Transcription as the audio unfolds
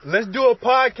Let's do a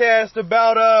podcast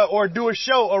about or do a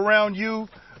show around you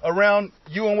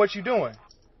and what you're doing.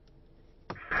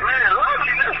 Man,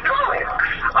 lovely, let's do it.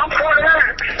 I'm for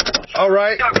that. All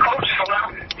right. Coach,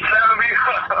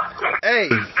 Hey.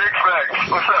 Big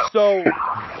facts. What's up?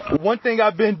 So, one thing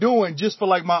I've been doing just for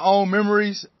like my own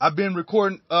memories, I've been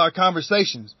recording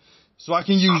conversations, so I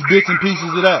can use bits and pieces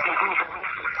of that.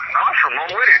 Awesome,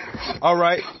 I'm with it. All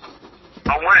right.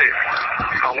 I'm with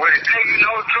it. Hey, you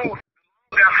know, too,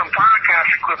 got some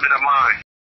podcast equipment of mine.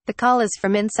 The call is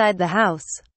from inside the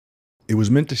house. It was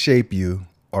meant to shape you,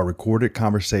 are recorded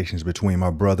conversations between my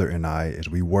brother and I as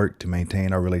we work to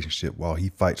maintain our relationship while he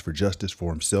fights for justice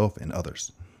for himself and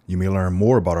others. You may learn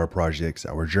more about our projects,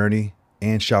 our journey,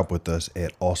 and shop with us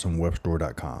at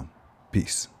awesomewebstore.com.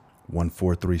 Peace.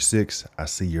 1436, I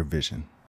see your vision.